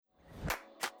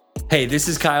Hey, this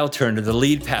is Kyle Turner, the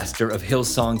lead pastor of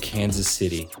Hillsong, Kansas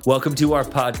City. Welcome to our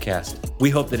podcast. We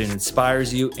hope that it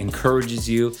inspires you, encourages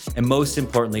you, and most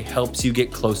importantly, helps you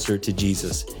get closer to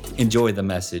Jesus. Enjoy the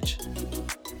message.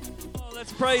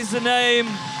 Let's praise the name.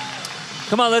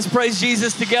 Come on, let's praise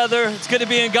Jesus together. It's good to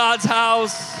be in God's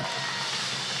house.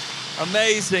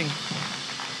 Amazing.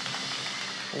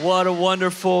 What a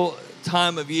wonderful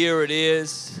time of year it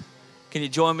is. Can you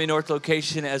join me, North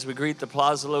Location, as we greet the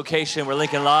Plaza location? We're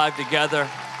linking live together.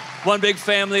 One big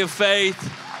family of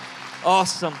faith.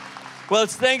 Awesome. Well,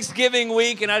 it's Thanksgiving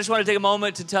week, and I just want to take a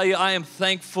moment to tell you I am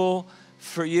thankful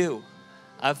for you.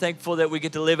 I'm thankful that we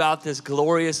get to live out this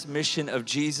glorious mission of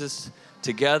Jesus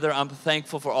together. I'm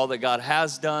thankful for all that God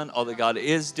has done, all that God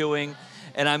is doing,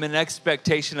 and I'm in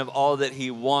expectation of all that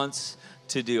He wants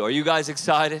to do. Are you guys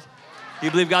excited? Do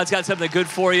you believe God's got something good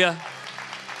for you?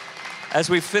 As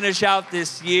we finish out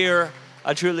this year,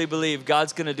 I truly believe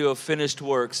God's going to do a finished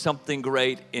work, something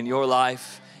great in your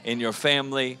life, in your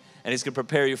family, and He's going to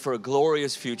prepare you for a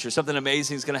glorious future. Something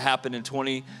amazing is going to happen in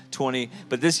 2020,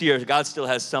 but this year, God still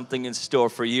has something in store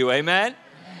for you. Amen?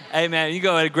 Amen. You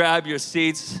go ahead and grab your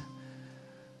seats.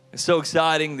 It's so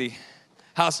exciting. The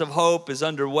House of Hope is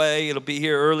underway. It'll be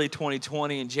here early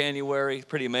 2020 in January.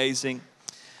 Pretty amazing.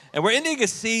 And we're ending a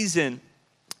season.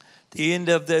 The end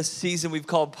of this season we've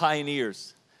called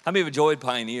Pioneers. How many have enjoyed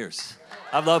Pioneers?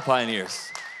 I love Pioneers.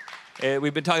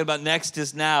 We've been talking about next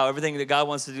is now. Everything that God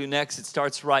wants to do next, it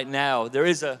starts right now. There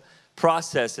is a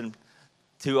process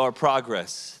to our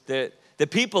progress. That the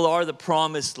people are the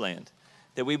promised land.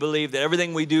 That we believe that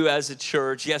everything we do as a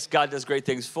church, yes, God does great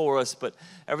things for us, but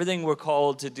everything we're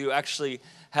called to do actually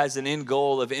has an end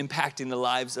goal of impacting the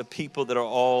lives of people that are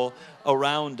all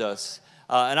around us.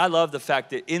 And I love the fact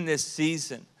that in this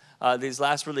season, these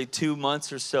last really 2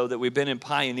 months or so that we've been in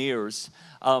Pioneers,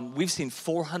 we've seen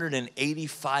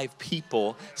 485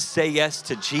 people say yes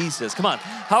to Jesus. Come on,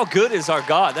 how good is our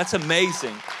God? That's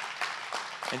amazing.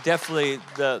 And definitely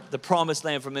the promised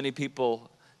land for many people,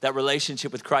 that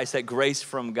relationship with Christ, that grace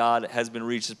from God has been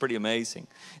reached is pretty amazing.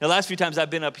 The last few times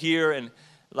I've been up here and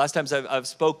last times I've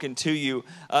spoken to you,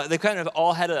 they kind of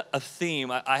all had a theme.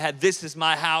 I had This Is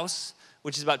My House,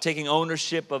 which is about taking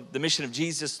ownership of the mission of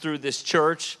Jesus through this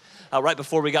church. Right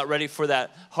before we got ready for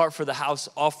that Heart for the House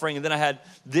offering. And then I had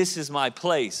This Is My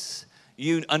Place.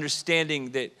 You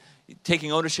understanding that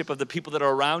taking ownership of the people that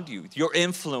are around you, your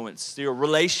influence, your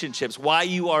relationships, why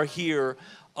you are here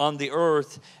on the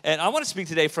earth. And I want to speak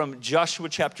today from Joshua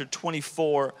chapter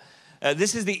 24.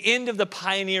 This is the end of the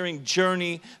pioneering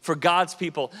journey for God's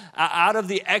people. Out of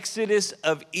the exodus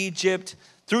of Egypt,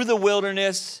 through the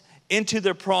wilderness, into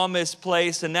their promised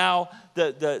place, and now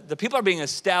the people are being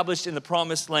established in the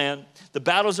promised land. The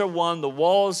battles are won, the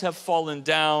walls have fallen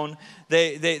down,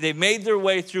 they made their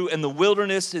way through, and the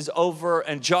wilderness is over,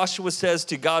 and Joshua says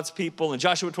to God's people in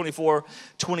Joshua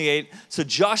 24:28, so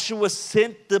Joshua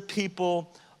sent the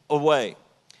people away,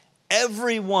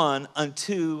 everyone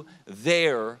unto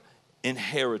their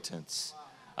inheritance.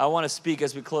 I want to speak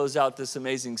as we close out this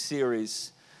amazing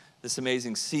series, this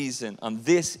amazing season on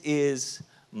This Is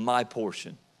My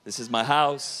Portion. This is my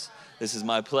house. This is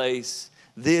my place.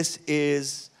 This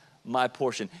is my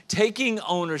portion. Taking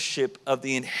ownership of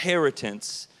the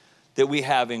inheritance that we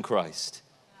have in Christ.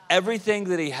 Everything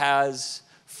that He has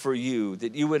for you,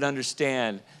 that you would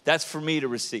understand, that's for me to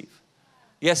receive.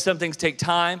 Yes, some things take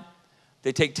time.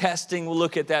 They take testing. We'll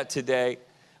look at that today.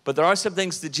 But there are some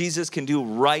things that Jesus can do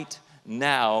right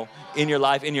now in your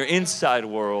life, in your inside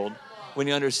world, when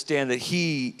you understand that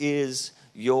He is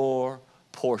your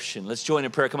portion. Let's join in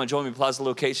prayer. Come on, join me, Plaza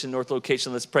Location, North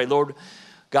Location. Let's pray. Lord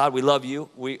God, we love you.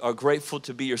 We are grateful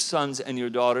to be your sons and your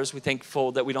daughters. We're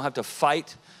thankful that we don't have to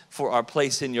fight for our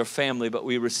place in your family, but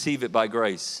we receive it by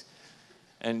grace.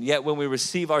 And yet when we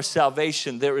receive our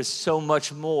salvation, there is so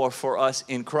much more for us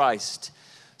in Christ.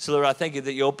 So Lord, I thank you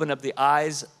that you open up the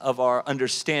eyes of our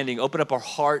understanding, open up our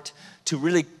heart to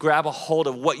really grab a hold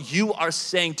of what you are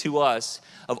saying to us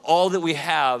of all that we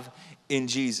have in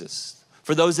Jesus.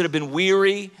 For those that have been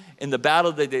weary in the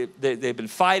battle that they've been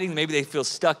fighting, maybe they feel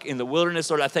stuck in the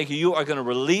wilderness, Lord, I thank you, you are going to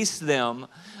release them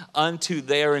unto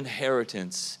their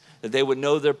inheritance, that they would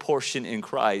know their portion in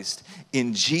Christ.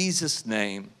 In Jesus'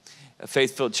 name, a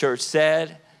faith-filled church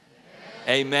said,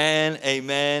 amen,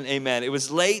 amen, amen. It was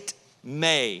late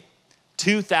May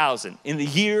 2000, in the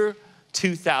year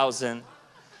 2000,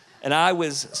 and I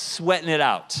was sweating it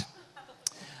out.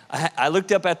 I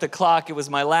looked up at the clock. It was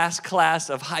my last class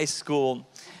of high school,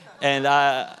 and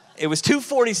it was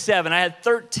 2:47. I had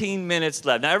 13 minutes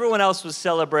left. Now, everyone else was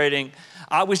celebrating.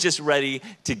 I was just ready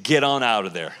to get on out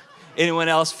of there. Anyone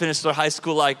else finish their high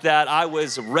school like that? I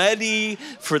was ready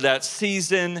for that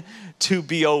season to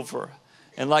be over.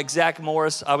 And like Zach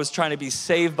Morris, I was trying to be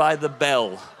saved by the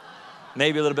bell.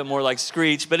 Maybe a little bit more like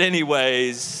Screech, but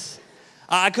anyways,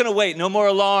 I couldn't wait. No more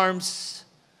alarms.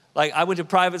 Like I went to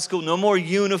private school, no more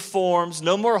uniforms,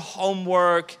 no more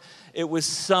homework. It was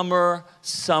summertime,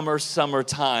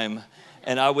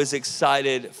 and I was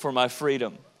excited for my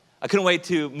freedom. I couldn't wait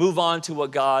to move on to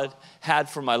what God had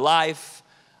for my life.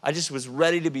 I just was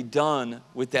ready to be done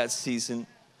with that season.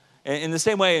 And in the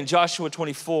same way, in Joshua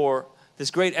 24, this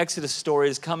great Exodus story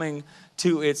is coming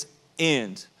to its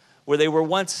end, where they were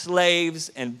once slaves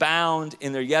and bound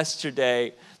in their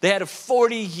yesterday. They had a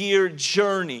 40-year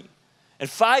journey and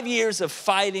 5 years of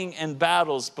fighting and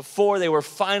battles before they were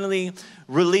finally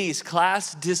released.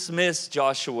 Class dismissed,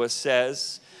 Joshua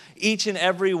says, each and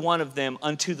every one of them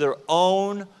unto their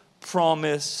own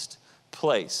promised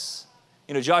place.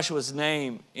 You know, Joshua's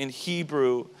name in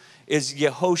Hebrew is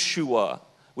Yehoshua,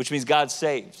 which means God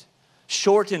saved.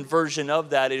 Shortened version of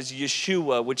that is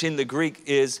Yeshua, which in the Greek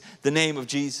is the name of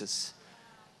Jesus.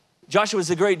 Joshua is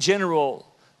a great general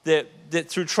that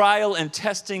through trial and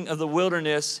testing of the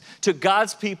wilderness took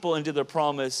God's people into the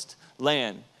promised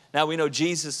land. Now we know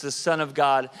Jesus, the Son of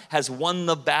God, has won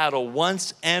the battle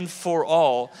once and for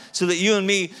all, so that you and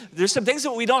me, there's some things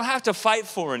that we don't have to fight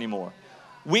for anymore.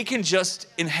 We can just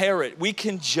inherit. We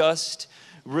can just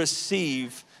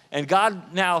receive. And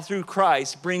God now, through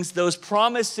Christ, brings those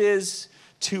promises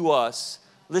to us.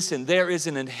 Listen, there is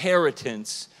an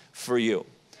inheritance for you.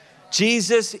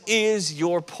 Jesus is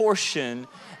your portion,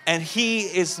 and he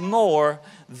is more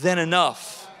than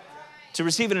enough. To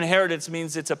receive an inheritance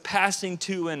means it's a passing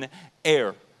to an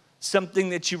heir. Something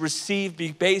that you receive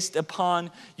based upon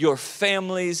your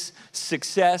family's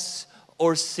success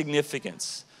or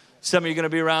significance. Some of you are going to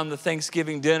be around the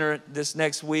Thanksgiving dinner this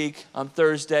next week on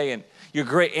Thursday, and your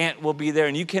great aunt will be there,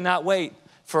 and you cannot wait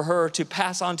for her to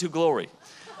pass on to glory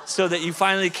so that you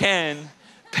finally can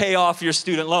pay off your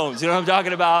student loans. You know what I'm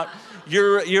talking about?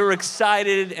 You're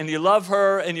excited, and you love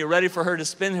her, and you're ready for her to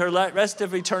spend her rest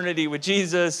of eternity with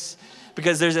Jesus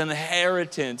because there's an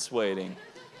inheritance waiting.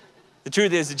 The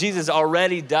truth is that Jesus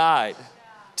already died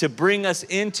to bring us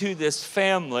into this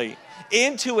family,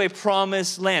 into a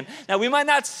promised land. Now, we might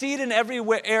not see it in every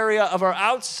area of our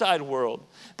outside world,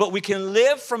 but we can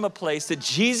live from a place that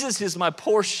Jesus is my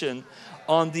portion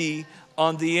on the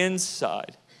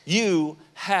inside. You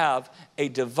have a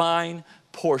divine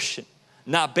portion,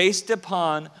 not based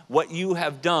upon what you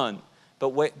have done,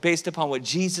 but based upon what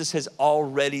Jesus has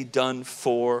already done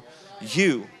for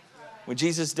you. When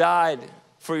Jesus died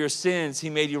for your sins, he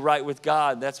made you right with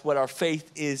God. That's what our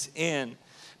faith is in.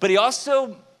 But he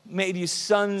also made you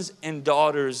sons and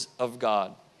daughters of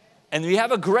God. And you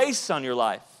have a grace on your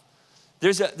life.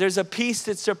 There's a peace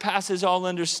that surpasses all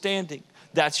understanding.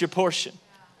 That's your portion.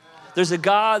 There's a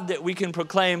God that we can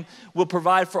proclaim will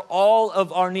provide for all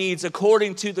of our needs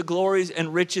according to the glories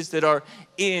and riches that are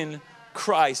in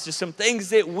Christ. There's some things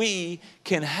that we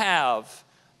can have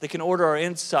that can order our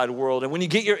inside world. And when you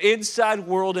get your inside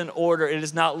world in order, it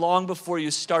is not long before you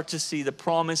start to see the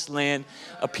promised land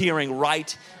appearing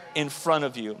right in front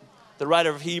of you. The writer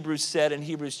of Hebrews said in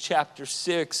Hebrews chapter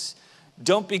 6,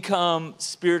 don't become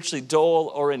spiritually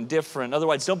dull or indifferent.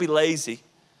 Otherwise, don't be lazy.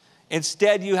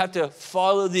 Instead, you have to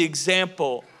follow the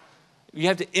example. You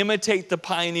have to imitate the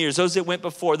pioneers, those that went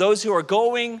before, those who are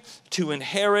going to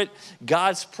inherit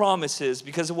God's promises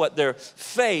because of what? Their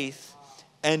faith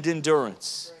and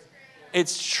endurance.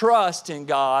 It's trust in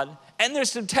God, and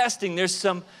there's some testing, there's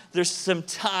some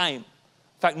time.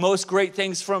 In fact, most great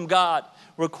things from God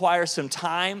require some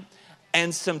time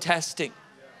and some testing.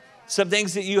 Some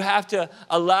things that you have to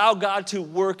allow God to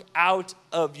work out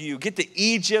of you. Get the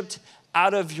Egypt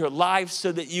out of your life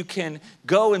so that you can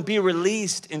go and be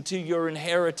released into your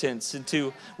inheritance,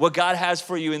 into what God has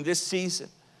for you in this season,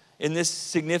 in this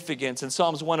significance. In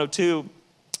Psalms 102,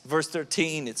 verse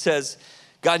 13, it says,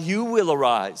 God, you will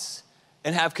arise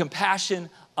and have compassion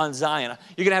on Zion.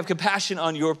 You're going to have compassion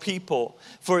on your people,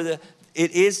 for it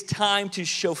is time to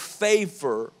show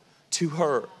favor to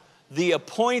her. The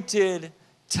appointed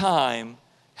time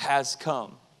has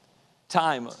come.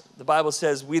 Time, the Bible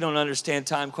says we don't understand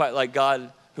time quite like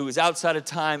God, who is outside of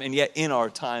time and yet in our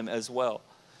time as well.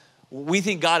 We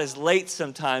think God is late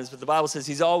sometimes, but the Bible says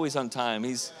he's always on time.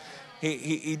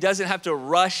 He doesn't have to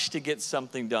rush to get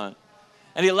something done.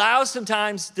 And he allows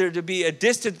sometimes there to be a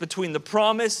distance between the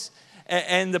promise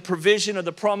and the provision of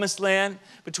the promised land,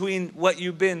 between what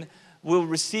will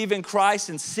receive in Christ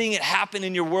and seeing it happen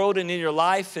in your world and in your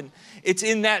life. And it's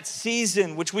in that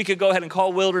season, which we could go ahead and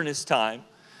call wilderness time,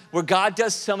 where God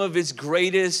does some of his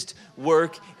greatest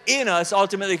work in us,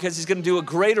 ultimately because he's going to do a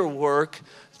greater work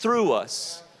through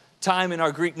us. Time in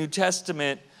our Greek New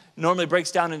Testament normally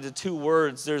breaks down into two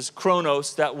words. There's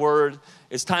chronos, that word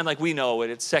is time like we know it.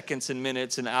 It's seconds and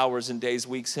minutes and hours and days,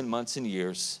 weeks and months and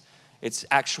years. It's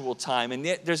actual time. And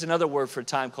yet there's another word for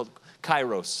time called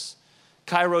kairos.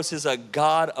 Kairos is a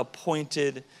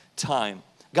God-appointed time,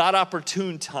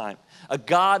 God-opportune time, a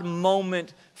God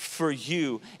moment for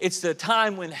you. It's the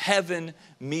time when heaven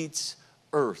meets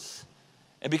earth.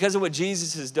 And because of what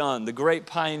Jesus has done, the great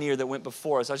pioneer that went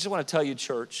before us, I just want to tell you,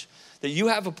 church, that you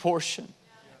have a portion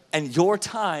and your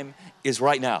time is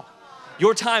right now.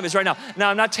 Your time is right now.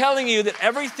 Now, I'm not telling you that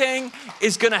everything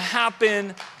is going to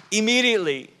happen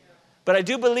immediately, but I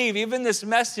do believe even this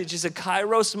message is a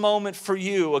kairos moment for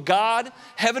you, a God,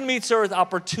 heaven meets earth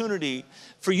opportunity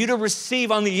for you to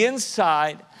receive on the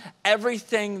inside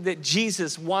everything that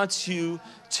Jesus wants you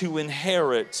to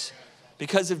inherit.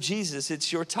 Because of Jesus,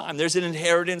 it's your time. There's an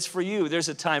inheritance for you. There's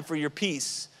a time for your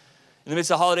peace. In the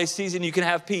midst of the holiday season, you can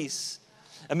have peace.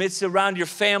 Amidst around your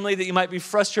family that you might be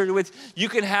frustrated with, you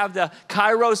can have the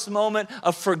kairos moment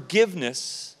of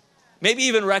forgiveness. Maybe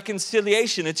even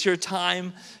reconciliation. It's your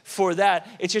time for that.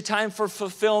 It's your time for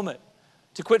fulfillment.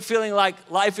 To quit feeling like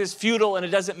life is futile and it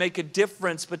doesn't make a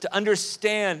difference, but to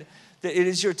understand that it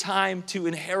is your time to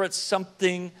inherit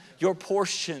something, your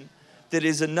portion, that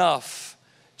is enough.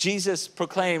 Jesus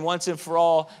proclaimed once and for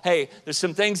all, hey, there's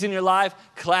some things in your life,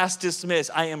 class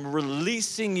dismissed. I am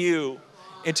releasing you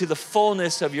into the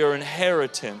fullness of your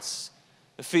inheritance.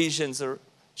 Ephesians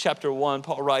chapter 1,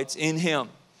 Paul writes, in him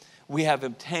we have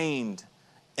obtained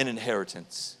an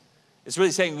inheritance. It's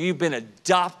really saying you've been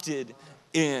adopted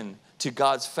into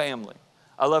God's family.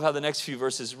 I love how the next few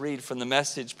verses read from the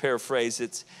Message paraphrase.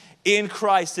 It's in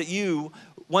Christ that you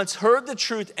once heard the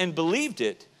truth and believed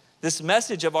it, this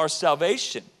message of our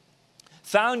salvation,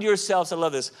 found yourselves, I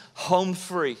love this, home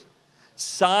free,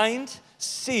 signed,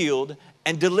 sealed,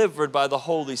 and delivered by the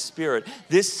Holy Spirit.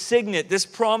 This signet, this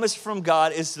promise from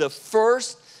God is the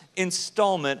first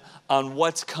installment on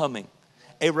what's coming.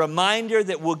 A reminder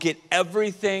that we'll get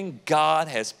everything God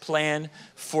has planned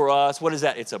for us. What is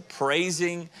that? It's a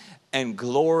praising and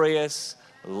glorious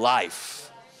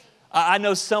life. I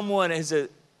know someone is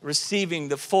receiving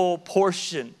the full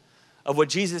portion of what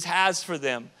Jesus has for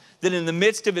them, that in the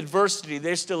midst of adversity,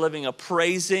 they're still living a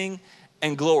praising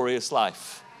and glorious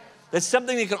life. That's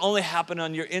something that can only happen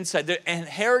on your inside. The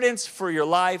inheritance for your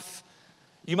life,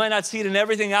 you might not see it in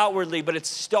everything outwardly, but it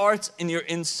starts in your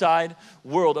inside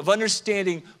world of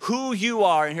understanding who you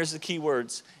are, and here's the key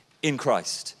words, in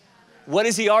Christ. What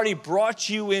has he already brought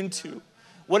you into?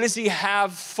 What does he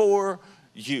have for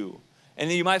you? And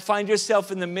then you might find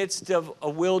yourself in the midst of a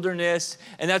wilderness,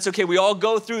 and that's okay. We all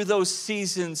go through those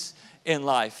seasons in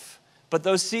life, but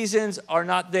those seasons are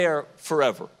not there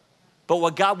forever. But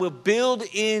what God will build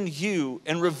in you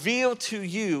and reveal to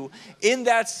you in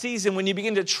that season, when you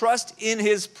begin to trust in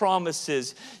his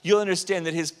promises, you'll understand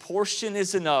that his portion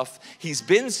is enough. He's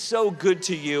been so good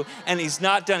to you, and he's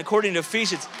not done. According to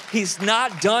Ephesians, he's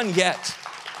not done yet.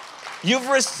 You've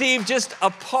received just a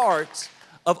part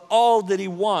of all that he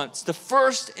wants, the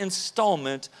first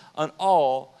installment on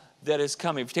all that is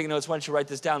coming. If you're taking notes, why don't you write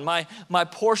this down? My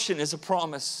portion is a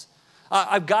promise.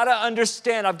 I've got to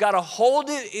understand, I've got to hold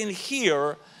it in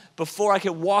here before I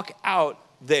can walk out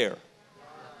there.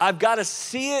 I've got to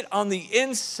see it on the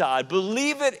inside,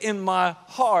 believe it in my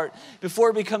heart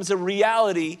before it becomes a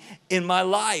reality in my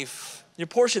life. Your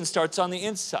portion starts on the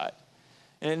inside.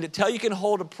 And until you can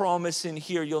hold a promise in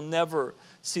here, you'll never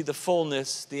see the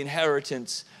fullness, the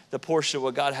inheritance, the portion of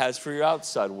what God has for your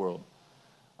outside world.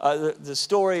 The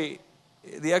story,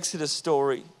 the Exodus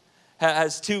story,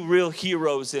 has two real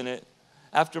heroes in it.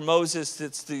 After Moses,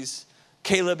 it's these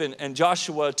Caleb and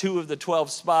Joshua, two of the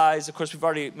 12 spies. Of course, we've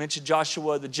already mentioned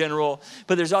Joshua, the general,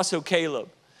 but there's also Caleb.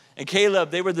 And Caleb,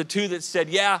 they were the two that said,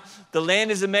 yeah, the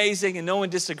land is amazing, and no one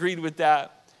disagreed with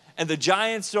that. And the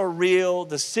giants are real,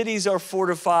 the cities are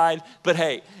fortified, but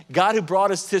hey, God who brought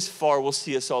us this far will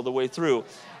see us all the way through.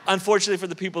 Unfortunately for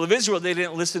the people of Israel, they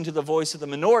didn't listen to the voice of the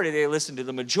minority, they listened to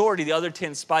the majority. The other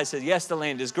 10 spies said, yes, the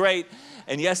land is great,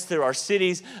 and yes, there are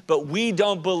cities, but we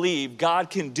don't believe God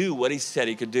can do what he said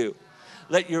he could do.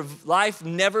 Let your life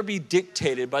never be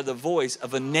dictated by the voice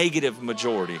of a negative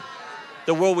majority.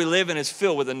 The world we live in is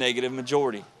filled with a negative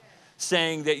majority,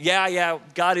 saying that, yeah,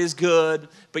 God is good,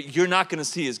 but you're not going to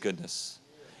see his goodness.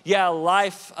 Yeah,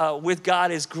 life with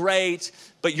God is great,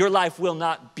 but your life will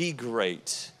not be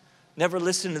great. Never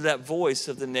listen to that voice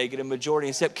of the negative majority.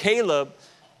 Except Caleb,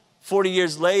 40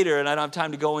 years later, and I don't have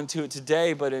time to go into it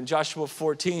today, but in Joshua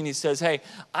 14, he says, hey,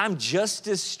 I'm just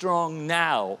as strong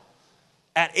now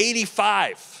at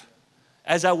 85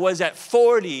 as I was at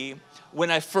 40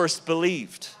 when I first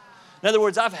believed. In other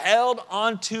words, I've held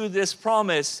on to this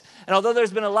promise, and although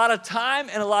there's been a lot of time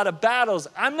and a lot of battles,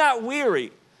 I'm not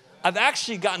weary. I've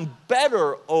actually gotten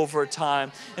better over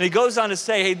time. And he goes on to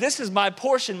say, hey, this is my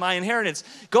portion, my inheritance.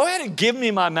 Go ahead and give me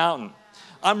my mountain.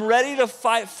 I'm ready to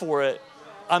fight for it.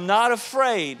 I'm not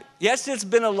afraid. Yes, it's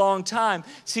been a long time.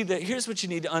 See, here's what you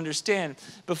need to understand.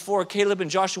 Before Caleb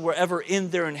and Joshua were ever in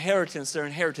their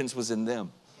inheritance was in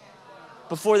them.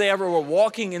 Before they ever were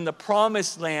walking in the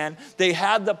promised land, they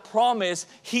had the promise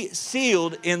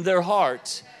sealed in their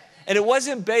heart. And it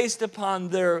wasn't based upon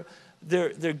their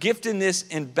giftedness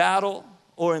in battle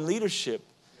or in leadership.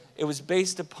 It was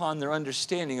based upon their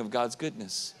understanding of God's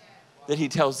goodness, that he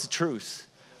tells the truth,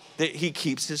 that he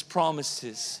keeps his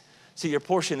promises. See, your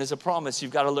portion is a promise.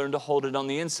 You've got to learn to hold it on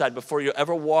the inside before you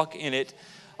ever walk in it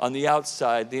on the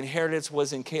outside. The inheritance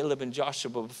was in Caleb and Joshua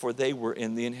before they were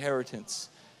in the inheritance.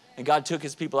 And God took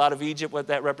his people out of Egypt. What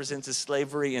that represents is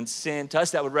slavery and sin. To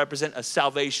us, that would represent a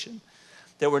salvation,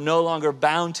 that we're no longer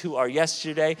bound to our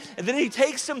yesterday. And then he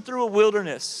takes them through a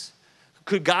wilderness.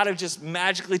 Could God have just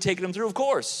magically taken them through? Of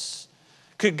course.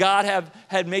 Could God have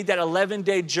had made that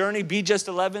 11-day journey be just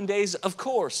 11 days? Of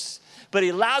course. But he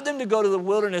allowed them to go to the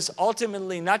wilderness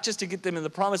ultimately, not just to get them in the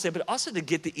promised land, but also to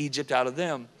get the Egypt out of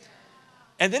them.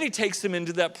 And then he takes them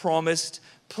into that promised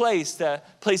place, the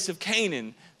place of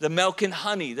Canaan, the milk and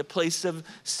honey, the place of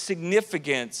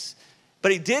significance.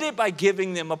 But he did it by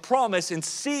giving them a promise and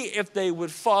see if they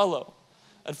would follow.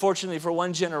 Unfortunately, for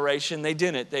one generation, they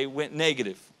didn't. They went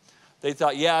negative. They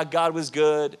thought, yeah, God was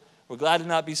good. We're glad to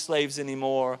not be slaves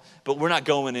anymore, but we're not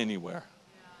going anywhere.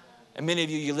 And many of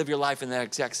you live your life in that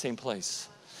exact same place.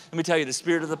 Let me tell you, the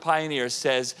spirit of the pioneer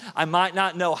says, I might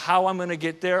not know how I'm going to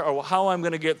get there or how I'm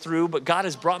going to get through, but God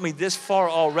has brought me this far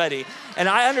already. And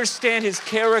I understand his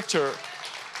character.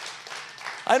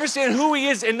 I understand who he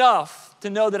is enough to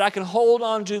know that I can hold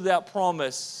on to that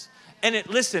promise. And at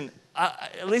least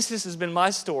this has been my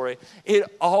story. It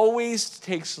always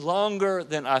takes longer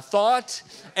than I thought,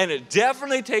 and it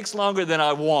definitely takes longer than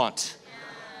I want.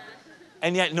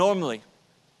 And yet normally,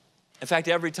 in fact,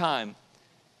 every time,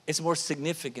 it's more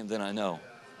significant than I know.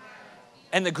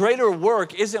 And the greater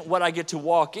work isn't what I get to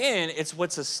walk in, it's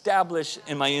what's established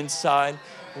in my inside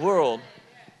world.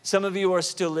 Some of you are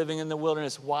still living in the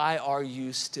wilderness. Why are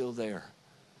you still there?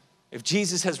 If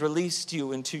Jesus has released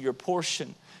you into your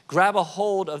portion, grab a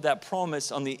hold of that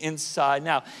promise on the inside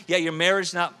now. Yeah, your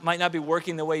marriage might not be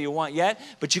working the way you want yet,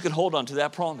 but you can hold on to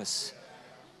that promise.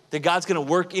 That God's going to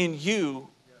work in you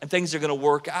and things are going to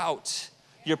work out.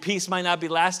 Your peace might not be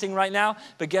lasting right now,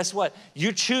 but guess what?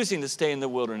 You're choosing to stay in the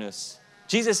wilderness.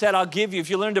 Jesus said, I'll give you, if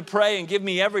you learn to pray and give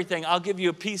me everything, I'll give you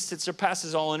a peace that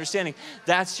surpasses all understanding.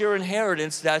 That's your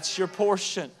inheritance. That's your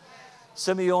portion.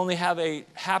 Some of you only have a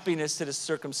happiness that is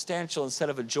circumstantial instead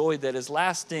of a joy that is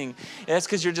lasting. And that's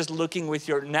because you're just looking with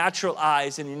your natural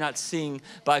eyes and you're not seeing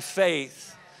by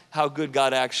faith how good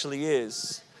God actually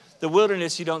is. The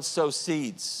wilderness, you don't sow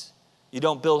seeds. You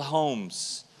don't build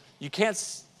homes. You can't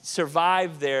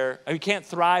survive there. Or you can't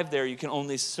thrive there. You can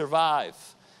only survive.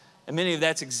 And many of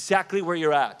that's exactly where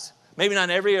you're at. Maybe not in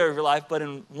every area of your life, but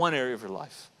in one area of your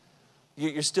life.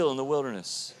 You're still in the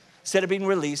wilderness. Instead of being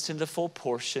released into full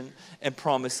portion and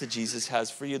promise that Jesus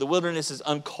has for you. The wilderness is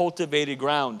uncultivated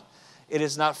ground. It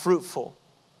is not fruitful.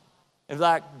 In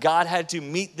fact, God had to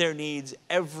meet their needs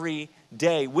every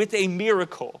day with a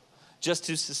miracle just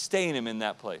to sustain them in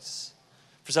that place.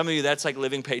 For some of you, that's like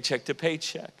living paycheck to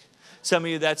paycheck. Some of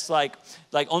you, that's like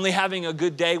only having a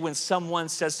good day when someone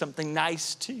says something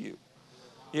nice to you.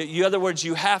 In other words,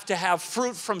 you have to have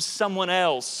fruit from someone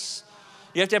else.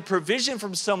 You have to have provision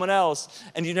from someone else,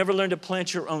 and you never learn to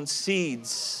plant your own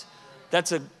seeds.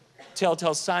 That's a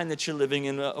telltale sign that you're living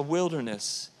in a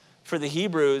wilderness. For the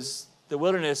Hebrews, the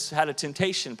wilderness had a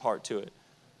temptation part to it,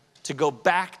 to go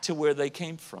back to where they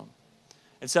came from.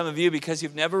 And some of you, because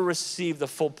you've never received the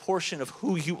full portion of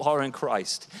who you are in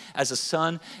Christ as a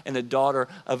son and a daughter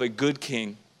of a good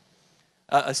king,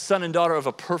 a son and daughter of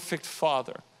a perfect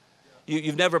father.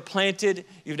 You've never planted,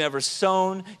 you've never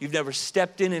sown, you've never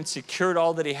stepped in and secured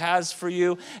all that he has for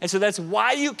you. And so that's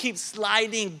why you keep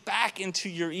sliding back into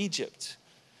your Egypt.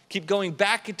 Keep going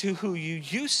back into who you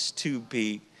used to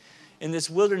be. In this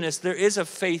wilderness, there is a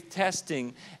faith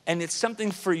testing, and it's something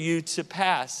for you to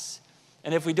pass.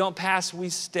 And if we don't pass, we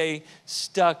stay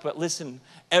stuck. But listen,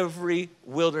 every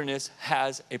wilderness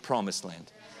has a promised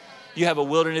land. You have a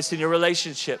wilderness in your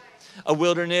relationship. a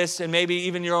wilderness, and maybe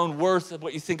even your own worth of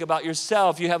what you think about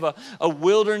yourself. You have a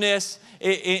wilderness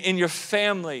in your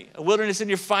family, a wilderness in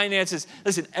your finances.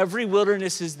 Listen, every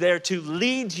wilderness is there to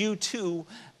lead you to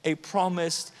a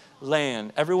promised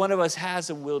land. Every one of us has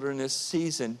a wilderness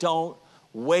season. Don't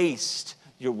waste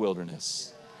your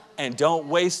wilderness, and don't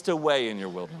waste away in your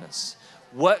wilderness.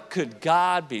 What could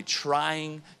God be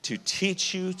trying to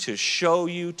teach you, to show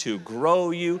you, to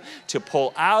grow you, to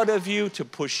pull out of you, to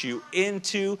push you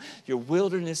into? Your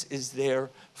wilderness is there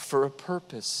for a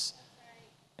purpose.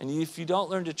 And if you don't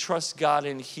learn to trust God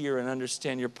in here and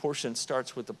understand your portion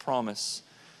starts with the promise,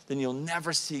 then you'll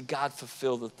never see God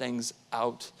fulfill the things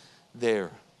out there.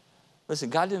 Listen,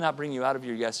 God did not bring you out of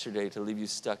your yesterday to leave you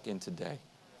stuck in today.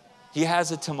 He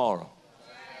has a tomorrow.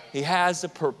 He has a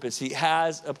purpose. He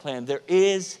has a plan. There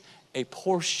is a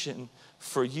portion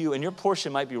for you, and your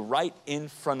portion might be right in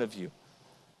front of you.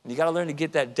 And you got to learn to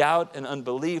get that doubt and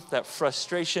unbelief, that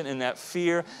frustration and that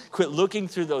fear. Quit looking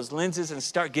through those lenses and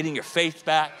start getting your faith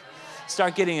back.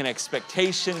 Start getting an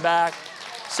expectation back.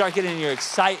 Start getting your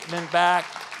excitement back.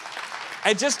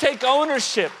 And just take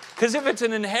ownership, because if it's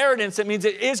an inheritance, it means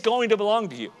it is going to belong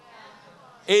to you.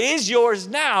 It is yours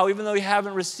now, even though you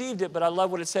haven't received it. But I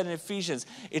love what it said in Ephesians.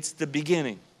 It's the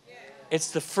beginning.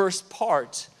 It's the first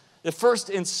part, the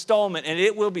first installment, and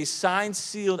it will be signed,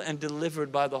 sealed, and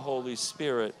delivered by the Holy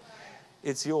Spirit.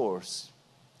 It's yours.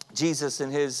 Jesus, in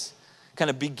his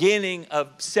kind of beginning of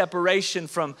separation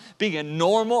from being a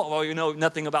normal, well, you know,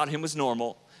 nothing about him was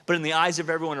normal, but in the eyes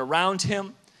of everyone around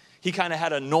him, he kind of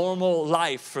had a normal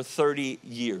life for 30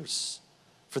 years.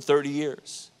 For 30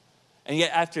 years. And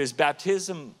yet after his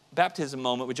baptism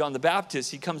moment with John the Baptist,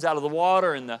 he comes out of the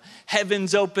water and the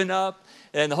heavens open up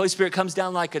and the Holy Spirit comes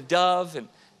down like a dove and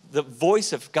the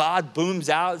voice of God booms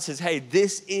out and says, hey,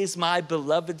 this is my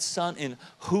beloved Son in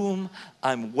whom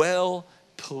I'm well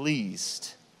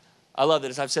pleased. I love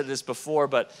that. I've said this before,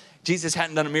 but Jesus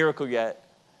hadn't done a miracle yet.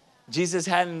 Jesus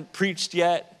hadn't preached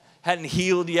yet, hadn't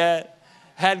healed yet,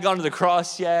 hadn't gone to the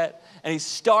cross yet. And he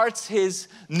starts his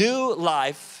new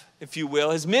life, if you will,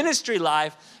 his ministry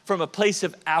life from a place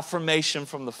of affirmation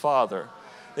from the Father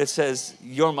that says,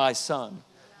 you're my son.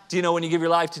 Do you know when you give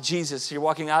your life to Jesus, you're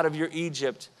walking out of your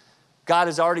Egypt, God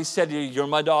has already said to you, you're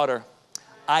my daughter.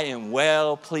 I am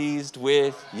well pleased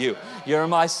with you. You're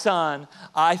my son.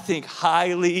 I think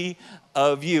highly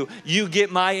of you. You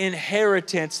get my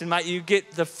inheritance and you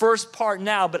get the first part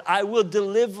now, but I will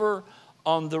deliver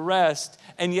on the rest.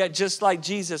 And yet, just like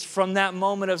Jesus, from that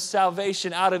moment of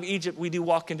salvation out of Egypt, we do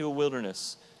walk into a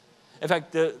wilderness. In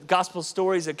fact, the gospel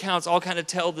stories, accounts all kind of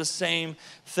tell the same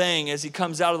thing. As he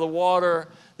comes out of the water,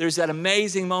 there's that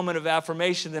amazing moment of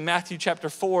affirmation in Matthew chapter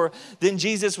 4. Then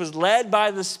Jesus was led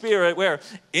by the Spirit, where?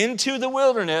 Into the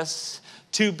wilderness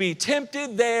to be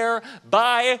tempted there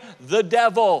by the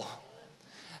devil.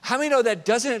 How many know that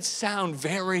doesn't sound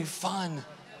very fun?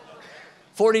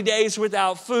 40 days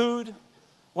without food.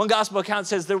 One gospel account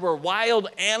says there were wild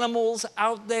animals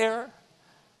out there,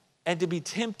 and to be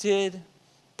tempted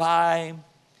by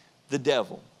the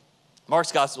devil.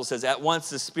 Mark's gospel says at once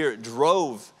the Spirit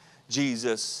drove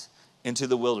Jesus into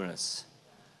the wilderness.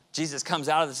 Jesus comes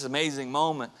out of this amazing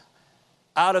moment,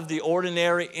 out of the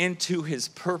ordinary into his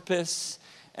purpose,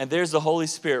 and there's the Holy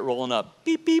Spirit rolling up.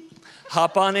 Beep, beep.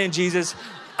 Hop on in, Jesus.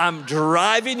 I'm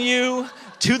driving you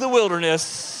to the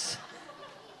wilderness.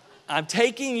 I'm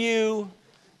taking you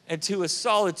into a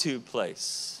solitude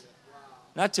place,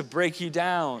 not to break you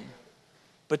down,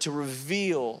 but to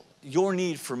reveal your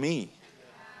need for me,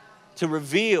 to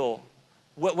reveal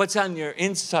what's on your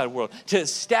inside world, to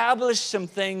establish some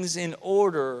things in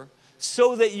order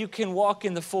so that you can walk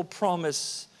in the full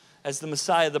promise as the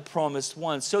Messiah, the promised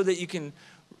one, so that you can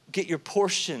get your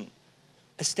portion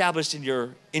established in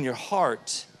your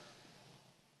heart.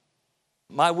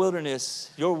 My wilderness,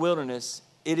 your wilderness,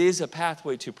 it is a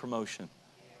pathway to promotion.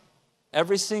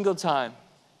 Every single time,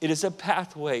 it is a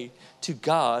pathway to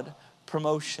God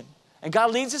promotion. And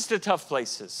God leads us to tough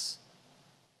places.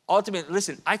 Ultimately,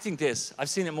 listen, I think this. I've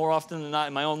seen it more often than not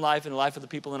in my own life, in the life of the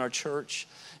people in our church,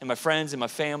 and my friends, and my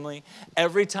family.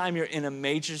 Every time you're in a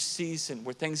major season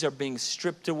where things are being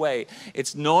stripped away,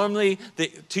 it's normally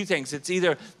two things. It's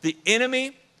either the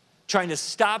enemy trying to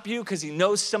stop you because he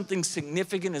knows something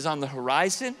significant is on the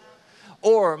horizon,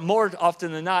 or more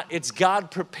often than not, it's God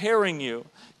preparing you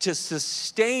to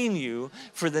sustain you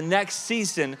for the next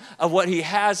season of what he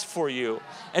has for you.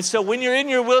 And so when you're in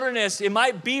your wilderness, it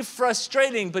might be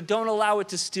frustrating, but don't allow it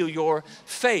to steal your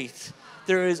faith.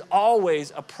 There is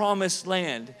always a promised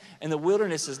land, and the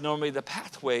wilderness is normally the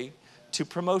pathway to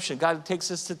promotion. God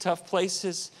takes us to tough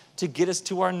places to get us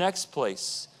to our next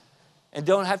place. And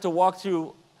don't have to walk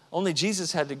through Only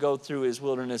Jesus had to go through his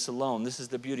wilderness alone. This is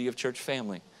the beauty of church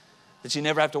family, that you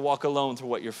never have to walk alone through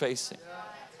what you're facing.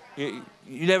 You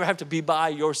never have to be by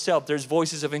yourself. There's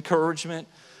voices of encouragement.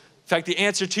 In fact, the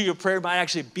answer to your prayer might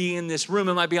actually be in this room.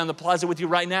 It might be on the plaza with you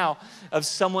right now, of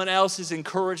someone else's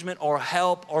encouragement or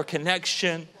help or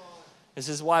connection. This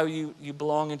is why you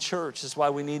belong in church. This is why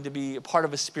we need to be a part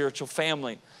of a spiritual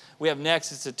family. We have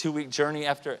next, it's a 2-week journey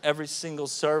after every single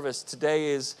service. Today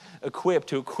is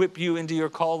to equip you into your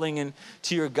calling and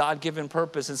to your God-given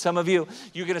purpose. And some of you,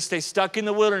 you're going to stay stuck in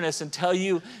the wilderness until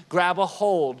you grab a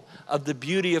hold of the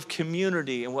beauty of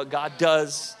community and what God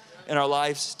does in our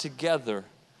lives together.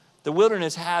 The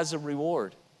wilderness has a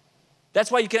reward.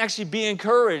 That's why you can actually be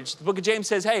encouraged. The book of James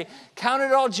says, hey, count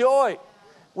it all joy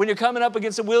when you're coming up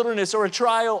against a wilderness or a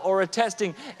trial or a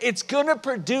testing. It's going to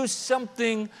produce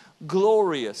something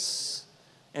glorious.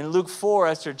 In Luke 4,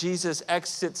 after Jesus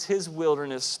exits his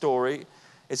wilderness story,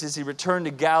 it says he returned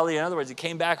to Galilee. In other words, he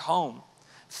came back home,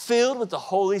 filled with the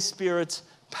Holy Spirit's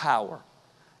power.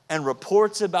 And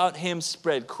reports about him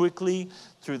spread quickly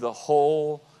through the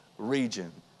whole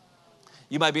region.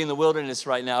 You might be in the wilderness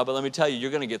right now, but let me tell you,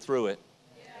 you're going to get through it.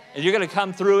 And you're going to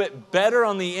come through it better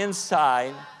on the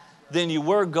inside than you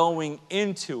were going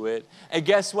into it. And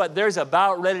guess what? There's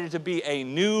about ready to be a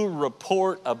new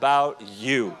report about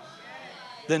you.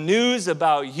 The news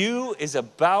about you is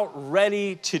about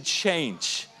ready to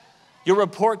change. Your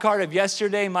report card of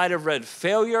yesterday might have read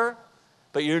failure,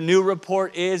 but your new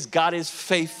report is God is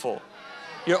faithful.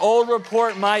 Your old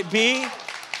report might be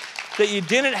that you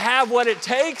didn't have what it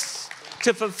takes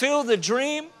to fulfill the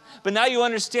dream, but now you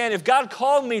understand if God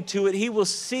called me to it, he will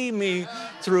see me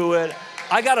through it.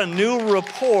 I got a new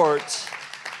report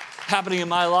happening in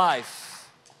my life.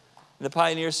 In the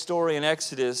pioneer story in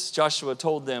Exodus, Joshua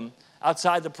told them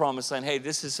outside the promised land, hey,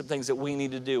 this is some things that we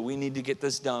need to do. We need to get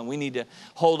this done. We need to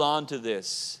hold on to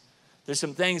this. There's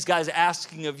some things God's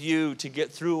asking of you to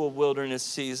get through a wilderness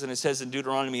season. It says in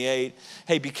Deuteronomy 8,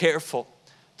 hey, be careful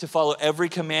to follow every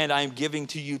command I am giving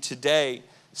to you today.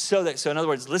 So in other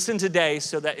words, listen today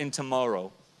so that in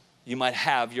tomorrow you might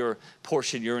have your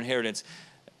portion, your inheritance.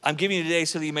 I'm giving you today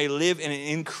so that you may live in an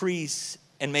increase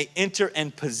and may enter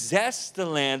and possess the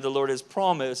land the Lord has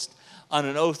promised on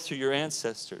an oath to your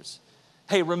ancestors.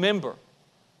 Hey, remember,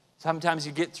 sometimes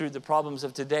you get through the problems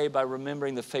of today by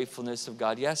remembering the faithfulness of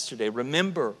God yesterday.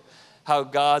 Remember how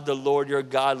God, the Lord your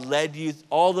God, led you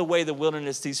all the way the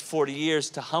wilderness these 40 years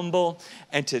to humble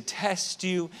and to test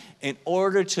you in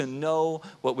order to know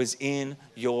what was in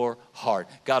your heart.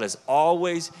 God is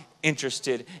always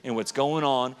interested in what's going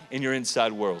on in your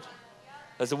inside world.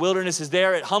 As the wilderness is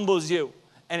there, it humbles you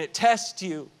and it tests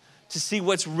you to see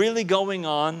what's really going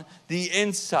on the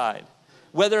inside,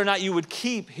 whether or not you would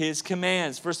keep his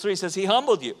commands. Verse 3 says, he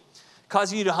humbled you,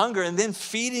 causing you to hunger, and then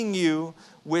feeding you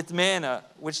with manna,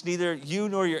 which neither you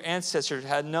nor your ancestors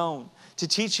had known, to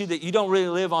teach you that you don't really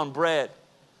live on bread.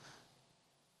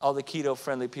 All the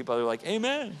keto-friendly people are like,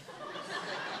 amen.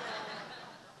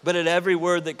 But at every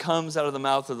word that comes out of the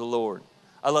mouth of the Lord.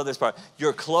 I love this part.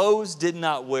 Your clothes did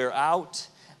not wear out,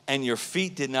 and your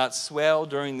feet did not swell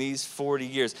during these 40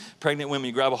 years. Pregnant women,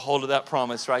 you grab a hold of that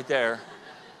promise right there.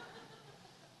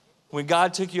 When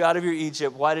God took you out of your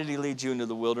Egypt, why did he lead you into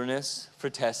the wilderness?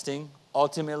 For testing.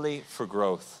 Ultimately, for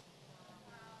growth.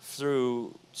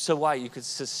 So why? You could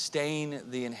sustain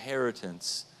the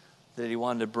inheritance that he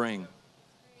wanted to bring.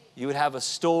 You would have a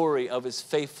story of his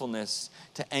faithfulness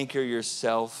to anchor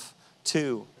yourself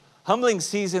to. Humbling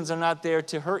seasons are not there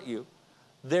to hurt you.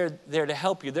 They're there to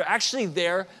help you. They're actually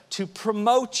there to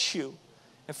promote you.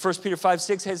 And 1 Peter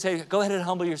 5:6 says, hey, go ahead and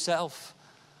humble yourself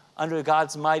under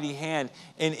God's mighty hand.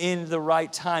 And in the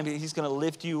right time, he's going to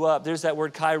lift you up. There's that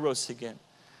word kairos again.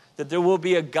 That there will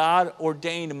be a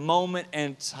God-ordained moment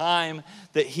and time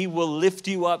that he will lift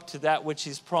you up to that which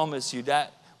he's promised you,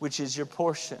 that which is your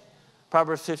portion.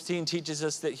 Proverbs 15 teaches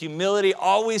us that humility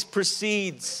always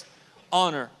precedes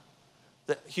honor.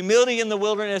 That humility in the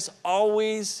wilderness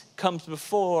always comes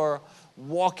before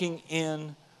walking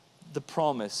in the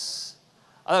promise.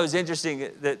 I thought it was interesting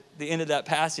that at the end of that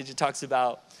passage, it talks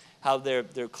about how their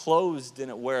clothes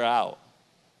didn't wear out.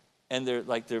 And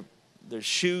their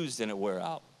shoes didn't wear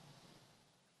out.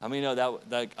 I mean,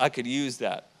 that I could use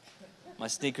that. My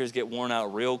sneakers get worn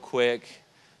out real quick,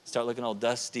 start looking all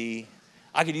dusty.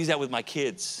 I could use that with my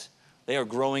kids. They are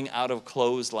growing out of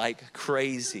clothes like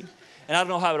crazy. And I don't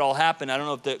know how it all happened. I don't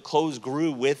know if the clothes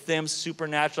grew with them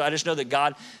supernaturally. I just know that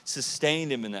God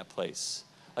sustained him in that place.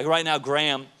 Like right now,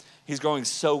 Graham, he's growing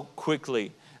so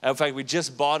quickly. In fact, we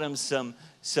just bought him some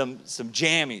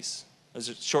jammies. Those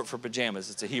are short for pajamas.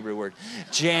 It's a Hebrew word.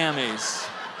 Jammies.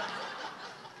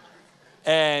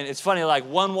 And it's funny, like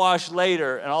one wash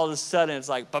later, and all of a sudden it's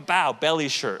like, ba-bow, belly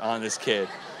shirt on this kid.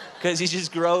 Because he's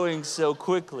just growing so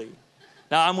quickly.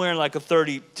 Now I'm wearing like a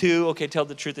 32, okay, tell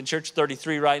the truth in church,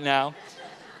 33 right now.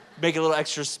 Make a little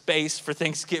extra space for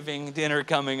Thanksgiving dinner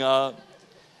coming up.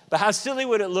 But how silly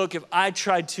would it look if I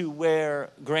tried to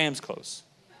wear Graham's clothes?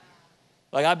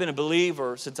 Like I've been a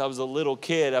believer since I was a little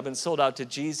kid. I've been sold out to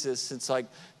Jesus since like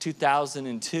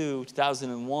 2002,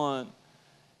 2001.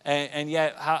 And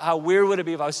yet, how weird would it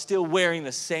be if I was still wearing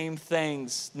the same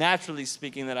things, naturally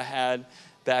speaking, that I had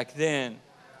back then?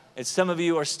 And some of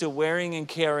you are still wearing and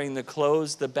carrying the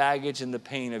clothes, the baggage, and the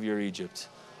pain of your Egypt.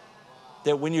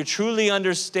 That when you truly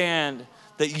understand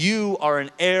that you are an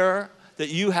heir, that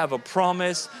you have a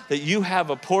promise, that you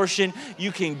have a portion,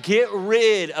 you can get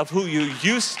rid of who you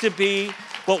used to be,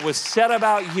 what was said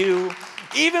about you,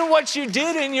 even what you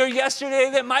did in your yesterday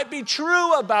that might be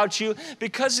true about you.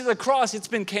 Because of the cross, it's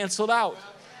been canceled out.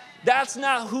 That's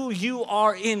not who you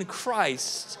are in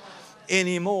Christ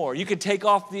anymore. You can take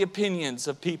off the opinions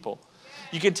of people.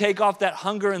 You can take off that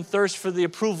hunger and thirst for the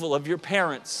approval of your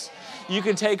parents. You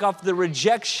can take off the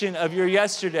rejection of your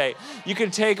yesterday. You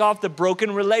can take off the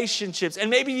broken relationships. And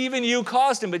maybe even you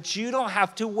caused them, but you don't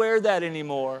have to wear that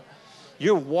anymore.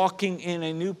 You're walking in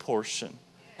a new portion,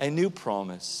 a new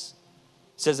promise.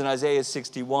 It says in Isaiah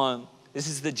 61, this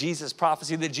is the Jesus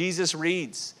prophecy that Jesus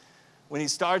reads when he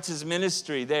starts his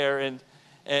ministry there. And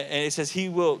it says, he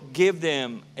will give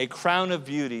them a crown of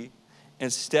beauty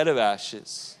instead of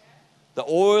ashes, the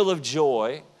oil of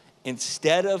joy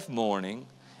instead of mourning,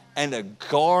 and a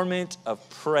garment of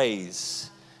praise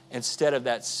instead of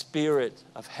that spirit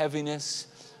of heaviness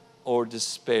or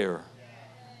despair.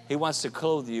 He wants to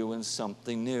clothe you in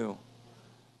something new.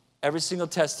 Every single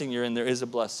testing you're in, there is a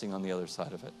blessing on the other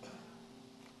side of it.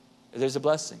 There's a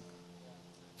blessing.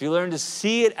 If you learn to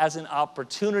see it as an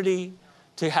opportunity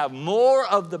to have more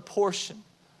of the portion,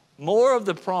 more of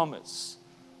the promise,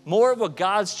 more of what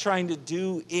God's trying to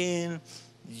do in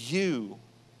you,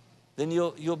 then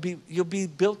you'll be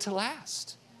built to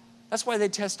last. That's why they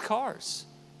test cars.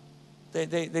 They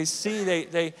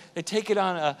take it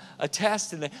on a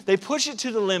test and they push it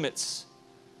to the limits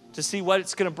to see what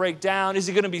it's going to break down. Is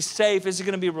it going to be safe? Is it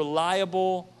going to be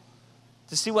reliable?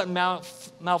 To see what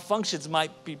malfunctions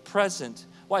might be present.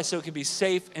 Why? So it can be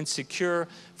safe and secure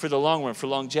for the long run, for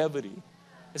longevity.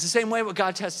 It's the same way what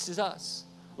God tests us.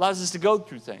 Allows us to go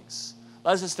through things.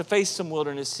 Allows us to face some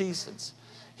wilderness seasons.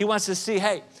 He wants to see,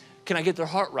 hey, can I get their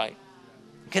heart right?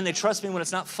 Can they trust me when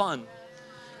it's not fun?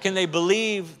 Can they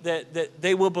believe that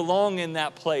they will belong in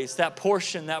that place, that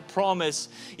portion, that promise,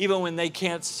 even when they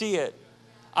can't see it?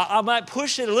 I might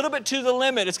push it a little bit to the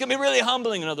limit. It's going to be really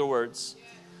humbling, in other words.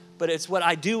 But it's what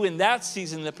I do in that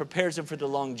season that prepares them for the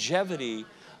longevity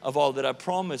of all that I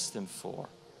promised them for.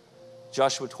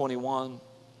 Joshua 21,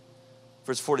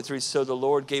 verse 43, so the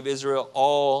Lord gave Israel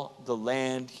all the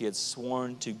land he had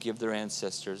sworn to give their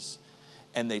ancestors,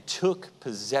 and they took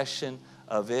possession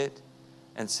of it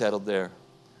and settled there.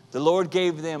 The Lord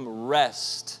gave them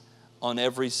rest on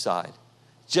every side,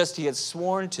 just he had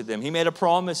sworn to them. He made a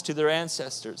promise to their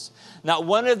ancestors. Not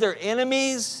one of their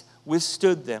enemies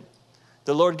withstood them.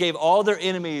 The Lord gave all their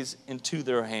enemies into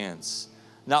their hands.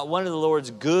 Not one of the Lord's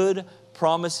good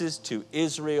promises to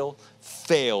Israel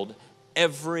failed.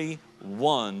 Every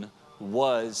one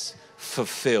was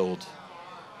fulfilled.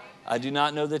 I do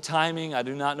not know the timing. I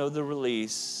do not know the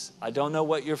release. I don't know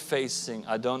what you're facing.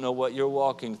 I don't know what you're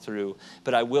walking through.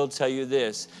 But I will tell you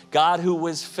this. God, who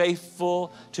was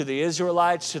faithful to the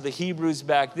Israelites, to the Hebrews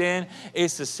back then,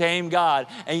 is the same God.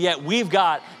 And yet we've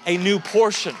got a new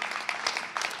portion.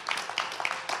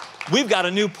 We've got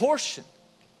a new portion.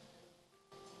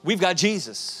 We've got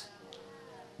Jesus.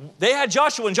 They had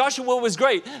Joshua, and Joshua was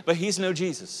great, but he's no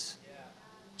Jesus.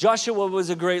 Joshua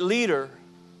was a great leader,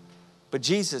 but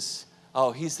Jesus,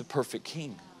 oh, he's the perfect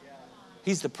king.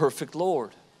 He's the perfect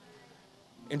Lord.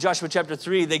 In Joshua chapter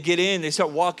 3, they get in, they start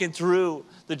walking through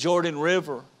the Jordan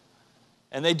River.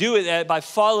 And they do it by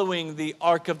following the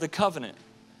Ark of the Covenant.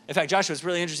 In fact, Joshua's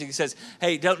really interesting. He says,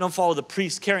 hey, don't follow the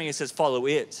priest carrying it. He says, follow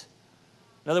it.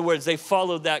 In other words, they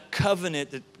followed that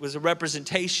covenant that was a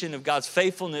representation of God's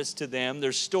faithfulness to them,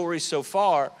 their story so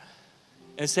far.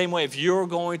 In the same way, if you're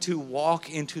going to walk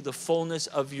into the fullness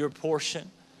of your portion,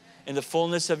 in the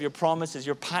fullness of your promises,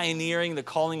 you're pioneering the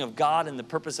calling of God and the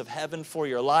purpose of heaven for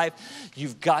your life,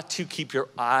 you've got to keep your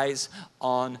eyes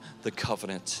on the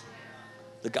covenant.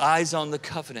 The eyes on the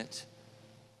covenant.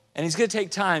 And he's going to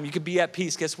take time. You could be at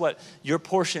peace. Guess what? Your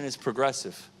portion is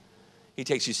progressive. He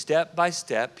takes you step by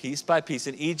step, piece by piece.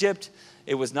 In Egypt,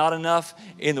 it was not enough.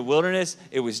 In the wilderness,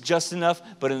 it was just enough.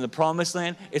 But in the promised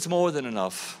land, it's more than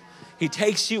enough. He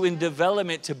takes you in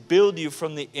development to build you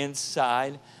from the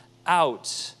inside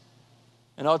out.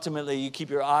 And ultimately, you keep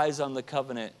your eyes on the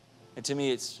covenant. And to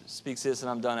me, it speaks this, and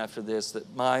I'm done after this,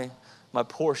 that my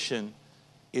portion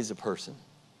is a person.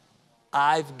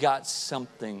 I've got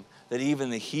something that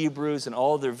even the Hebrews and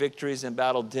all their victories in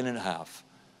battle didn't have.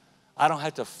 I don't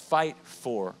have to fight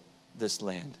for this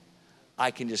land.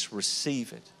 I can just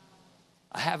receive it.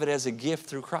 I have it as a gift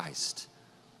through Christ.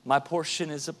 My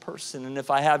portion is a person. And if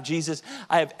I have Jesus,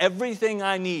 I have everything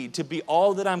I need to be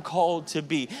all that I'm called to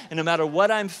be. And no matter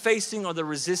what I'm facing or the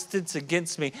resistance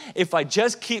against me, if I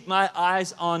just keep my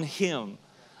eyes on him,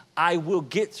 I will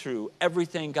get through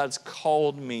everything God's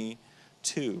called me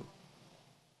to.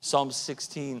 Psalm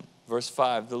 16, verse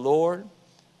 5, the Lord,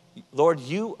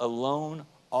 you alone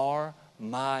are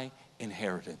my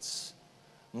inheritance,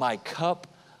 my cup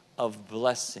of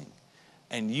blessing,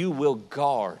 and you will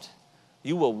guard,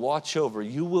 you will watch over,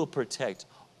 you will protect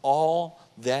all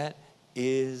that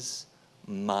is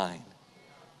mine.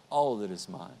 All that is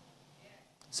mine.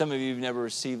 Some of you have never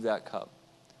received that cup.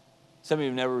 Some of you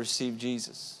have never received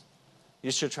Jesus.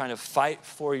 You're still trying to fight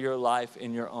for your life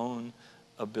in your own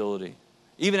ability.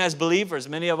 Even as believers,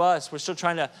 many of us, we're still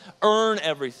trying to earn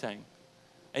everything.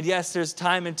 And yes, there's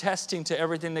time and testing to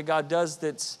everything that God does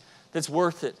that's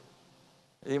worth it,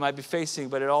 that you might be facing.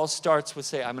 But it all starts with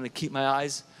saying, I'm going to keep my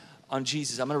eyes on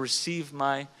Jesus. I'm going to receive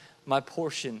my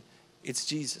portion. It's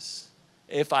Jesus.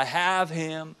 If I have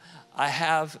him, I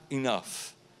have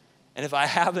enough. And if I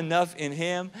have enough in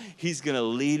him, he's going to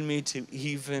lead me to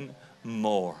even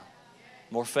more.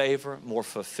 More favor, more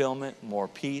fulfillment, more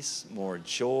peace, more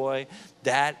joy.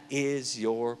 That is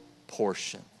your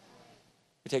portion.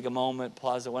 We take a moment,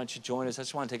 Plaza, why don't you join us? I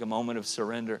just want to take a moment of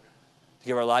surrender to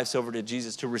give our lives over to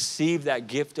Jesus, to receive that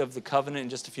gift of the covenant in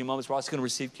just a few moments. We're also going to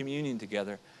receive communion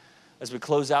together. As we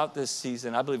close out this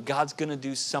season, I believe God's going to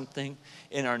do something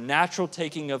in our natural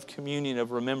taking of communion,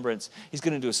 of remembrance. He's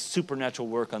going to do a supernatural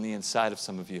work on the inside of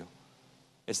some of you.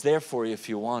 It's there for you if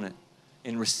you want it,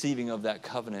 in receiving of that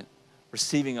covenant,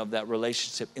 receiving of that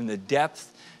relationship in the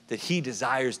depth that he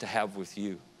desires to have with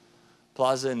you.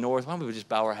 Plaza and North, why don't we just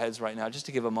bow our heads right now just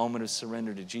to give a moment of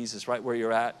surrender to Jesus right where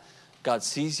you're at. God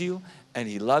sees you and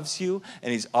he loves you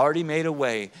and he's already made a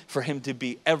way for him to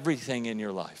be everything in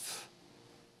your life.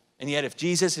 And yet if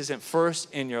Jesus isn't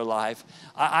first in your life,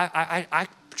 I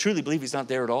truly believe he's not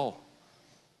there at all,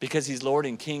 because he's Lord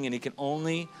and King and he can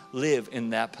only live in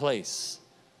that place.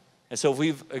 And so if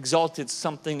we've exalted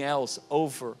something else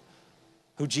over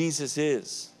who Jesus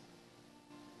is,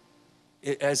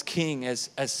 as King,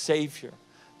 as Savior,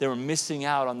 they were missing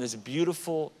out on this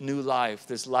beautiful new life,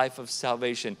 this life of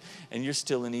salvation, and you're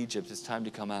still in Egypt. It's time to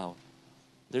come out.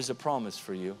 There's a promise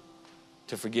for you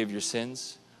to forgive your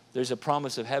sins. There's a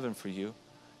promise of heaven for you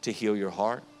to heal your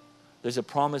heart. There's a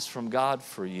promise from God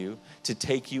for you to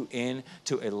take you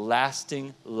into a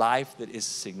lasting life that is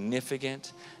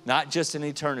significant, not just in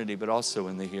eternity, but also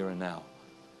in the here and now.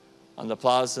 On the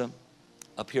plaza,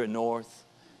 up here at North,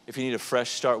 if you need a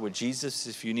fresh start with Jesus,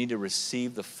 if you need to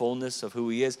receive the fullness of who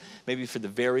he is, maybe for the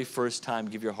very first time,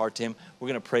 give your heart to him. We're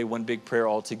going to pray one big prayer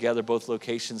all together, both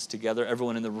locations together,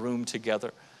 everyone in the room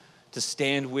together, to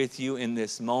stand with you in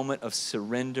this moment of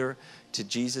surrender to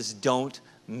Jesus. Don't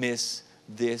miss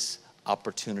this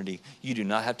opportunity. You do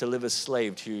not have to live a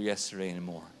slave to your yesterday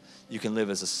anymore. You can live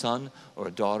as a son or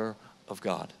a daughter of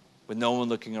God with no one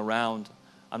looking around.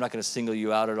 I'm not going to single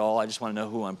you out at all. I just want to know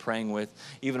who I'm praying with.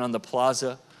 Even on the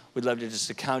plaza, we'd love to just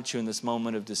account you in this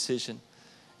moment of decision.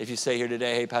 If you say here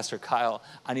today, hey, Pastor Kyle,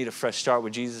 I need a fresh start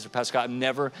with Jesus, or Pastor Kyle, I've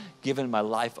never given my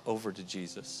life over to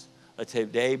Jesus. Let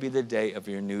today be the day of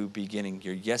your new beginning.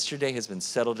 Your yesterday has been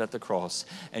settled at the cross,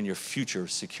 and your future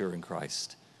is secure in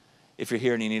Christ. If you're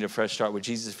here and you need a fresh start with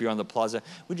Jesus, if you're on the plaza,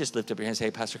 we just lift up your hands and say,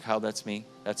 hey, Pastor Kyle, that's me.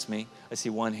 That's me. I see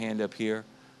one hand up here.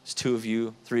 There's 2 of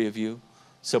you, 3 of you.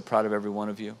 So proud of every one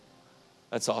of you.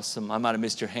 That's awesome. I might have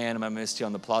missed your hand. I might have missed you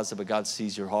on the plaza, but God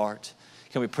sees your heart.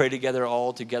 Can we pray together,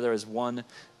 all together as one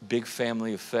big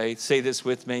family of faith? Say this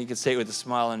with me. You can say it with a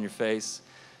smile on your face.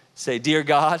 Say, dear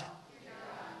God,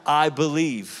 I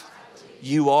believe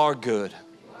you are good.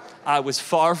 I was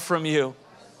far from you,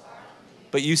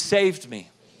 but you saved me.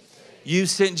 You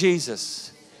sent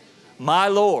Jesus, my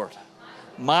Lord,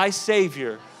 my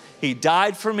Savior. He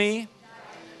died for me,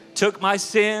 took my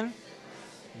sin,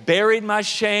 buried my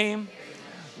shame,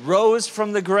 rose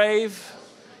from the grave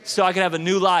so I could have a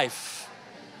new life.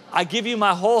 I give you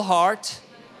my whole heart.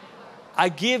 I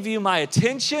give you my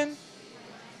attention.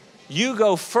 You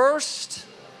go first.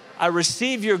 I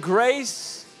receive your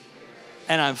grace,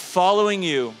 and I'm following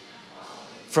you.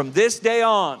 From this day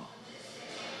on,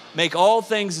 make all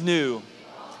things new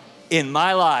in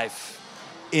my life.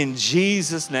 In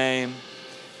Jesus' name,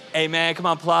 amen. Come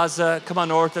on, Plaza. Come on,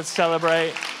 North. Let's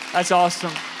celebrate. That's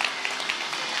awesome.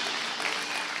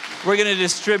 We're going to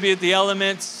distribute the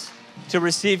elements to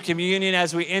receive communion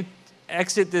as we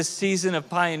exit this season of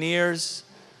Pioneers.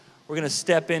 We're going to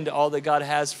step into all that God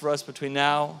has for us between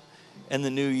now and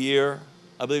the new year.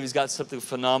 I believe He's got something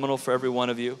phenomenal for every one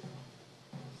of you.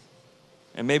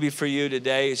 And maybe for you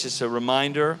today, it's just a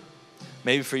reminder.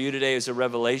 Maybe for you today is a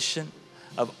revelation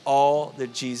of all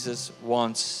that Jesus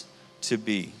wants to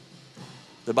be.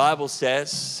 The Bible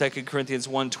says, 2 Corinthians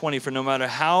 1:20, for no matter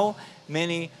how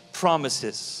many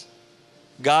promises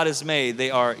God has made,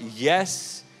 they are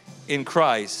yes in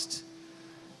Christ.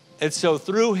 And so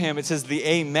through Him, it says the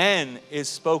amen is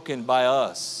spoken by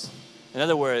us. In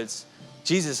other words,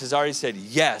 Jesus has already said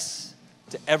yes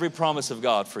to every promise of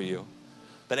God for you.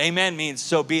 But amen means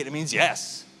so be it. It means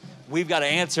yes. We've got to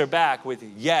answer back with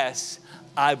yes,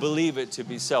 I believe it to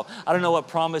be so. I don't know what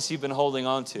promise you've been holding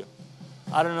on to.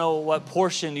 I don't know what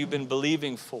portion you've been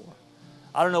believing for.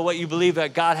 I don't know what you believe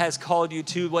that God has called you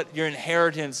to, what your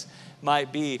inheritance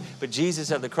might be. But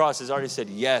Jesus at the cross has already said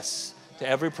yes to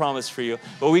every promise for you.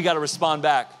 But we got to respond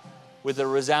back with a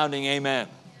resounding amen.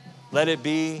 Let it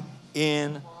be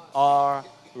in our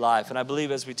life. And I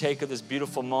believe as we take this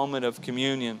beautiful moment of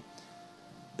communion,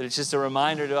 that it's just a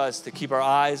reminder to us to keep our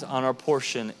eyes on our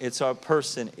portion. It's our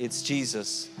person. It's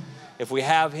Jesus. If we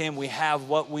have Him, we have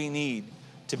what we need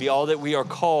to be all that we are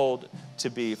called to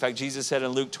be. In fact, Jesus said in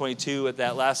Luke 22 at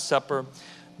that Last Supper,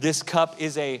 this cup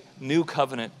is a new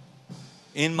covenant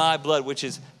in my blood, which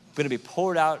is going to be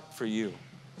poured out for you.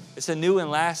 It's a new and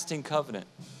lasting covenant.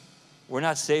 We're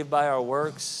not saved by our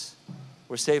works.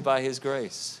 We're saved by His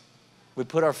grace. We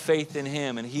put our faith in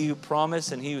Him, and He who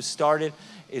promised and He who started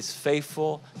is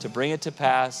faithful to bring it to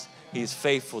pass. He's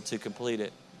faithful to complete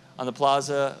it. On the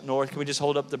Plaza North, can we just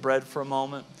hold up the bread for a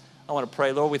moment? I want to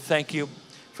pray. Lord, we thank You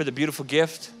for the beautiful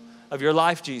gift of Your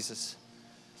life, Jesus.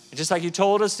 And just like You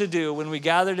told us to do, when we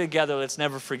gather together, let's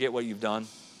never forget what You've done.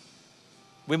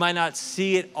 We might not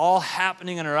see it all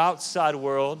happening in our outside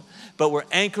world, but we're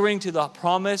anchoring to the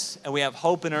promise and we have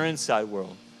hope in our inside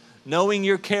world. Knowing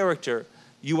Your character,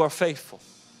 You are faithful.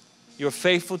 You're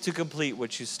faithful to complete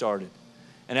what You started.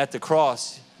 And at the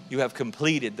cross, You have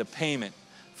completed the payment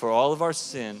for all of our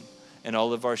sin and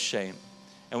all of our shame.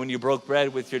 And when You broke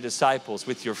bread with Your disciples,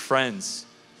 with Your friends,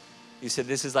 You said,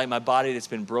 this is like my body that's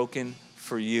been broken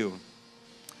for you.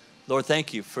 Lord,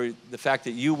 thank You for the fact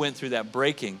that You went through that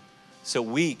breaking so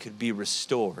we could be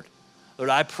restored. Lord,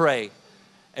 I pray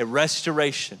a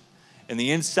restoration in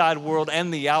the inside world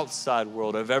and the outside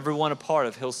world of everyone a part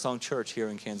of Hillsong Church here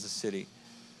in Kansas City,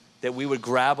 that we would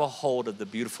grab a hold of the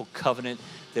beautiful covenant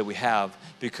that we have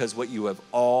because what You have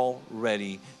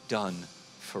already done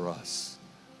for us.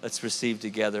 Let's receive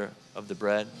together of the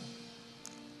bread.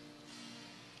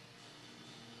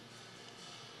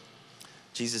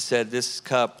 Jesus said, this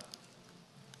cup,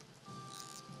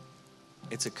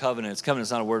 it's a covenant. It's covenant.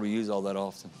 It's not a word we use all that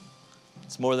often.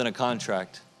 It's more than a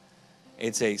contract.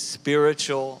 It's a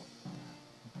spiritual,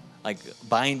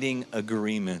 binding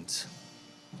agreement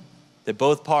that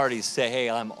both parties say, hey,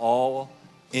 I'm all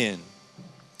in.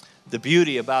 The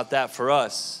beauty about that for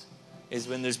us is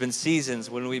when there's been seasons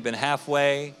when we've been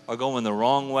halfway or going the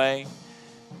wrong way,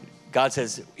 God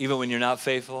says, even when you're not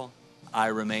faithful, I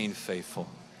remain faithful.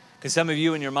 Because some of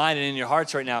you in your mind and in your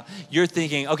hearts right now, you're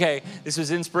thinking, okay, this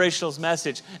was Inspirational's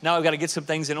message. Now I've got to get some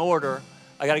things in order.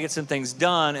 I got to get some things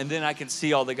done, and then I can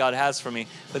see all that God has for me.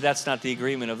 But that's not the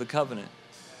agreement of the covenant.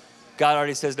 God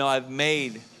already says, no, I've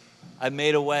made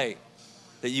a way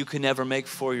that you can never make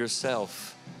for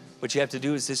yourself. What you have to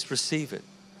do is just receive it.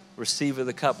 Receive of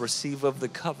the cup, receive of the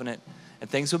covenant, and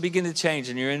things will begin to change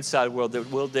in your inside world that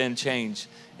will then change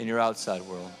in your outside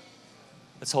world.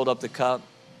 Let's hold up the cup.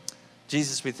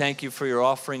 Jesus, we thank You for Your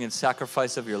offering and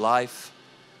sacrifice of Your life.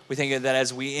 We thank You that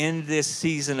as we end this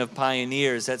season of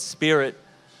Pioneers, that spirit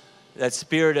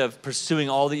of pursuing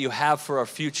all that You have for our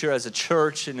future as a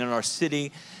church and in our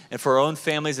city and for our own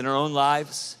families and our own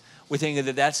lives, we think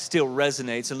that still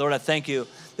resonates. And Lord, I thank You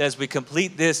that as we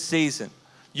complete this season,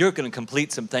 You're going to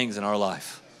complete some things in our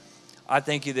life. I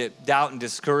thank You that doubt and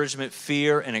discouragement,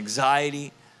 fear and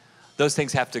anxiety, those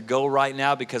things have to go right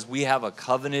now because we have a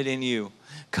covenant in You.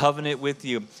 Covenant with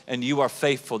You, and You are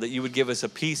faithful, that You would give us a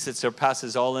peace that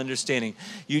surpasses all understanding.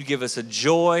 You'd give us a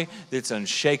joy that's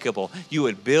unshakable. You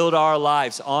would build our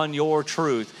lives on Your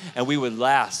truth, and we would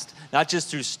last, not just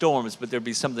through storms, but there'd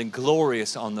be something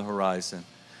glorious on the horizon.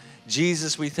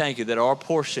 Jesus, we thank You that our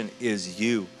portion is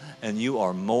You, and You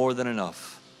are more than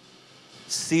enough.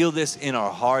 Seal this in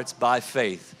our hearts by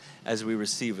faith as we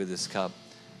receive of this cup.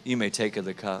 You may take of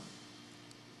the cup.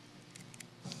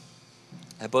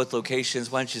 at both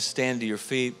locations, why don't you stand to your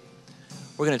feet?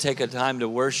 We're going to take a time to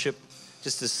worship,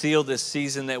 just to seal this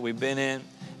season that we've been in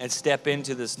and step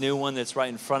into this new one that's right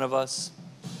in front of us.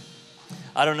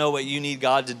 I don't know what you need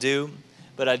God to do,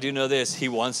 but I do know this: He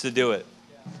wants to do it.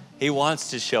 He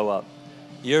wants to show up.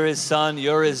 You're His son,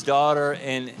 you're His daughter,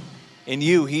 and in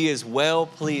you, He is well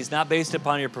pleased, not based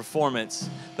upon your performance,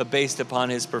 but based upon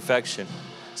His perfection.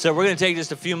 So we're going to take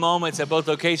just a few moments at both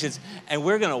locations, and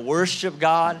we're going to worship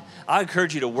God. I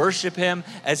encourage you to worship Him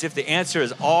as if the answer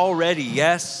is already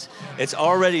yes. It's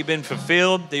already been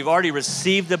fulfilled. You've already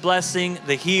received the blessing,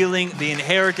 the healing, the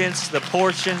inheritance, the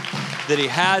portion that He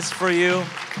has for you.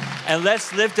 And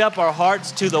let's lift up our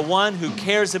hearts to the one who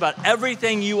cares about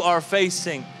everything you are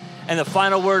facing. And the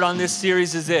final word on this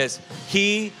series is this: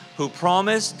 He who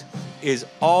promised is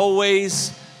always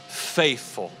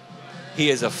faithful. He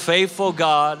is a faithful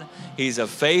God. He's a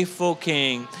faithful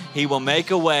King. He will make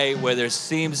a way where there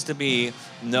seems to be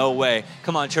no way.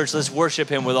 Come on, church, let's worship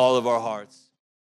Him with all of our hearts.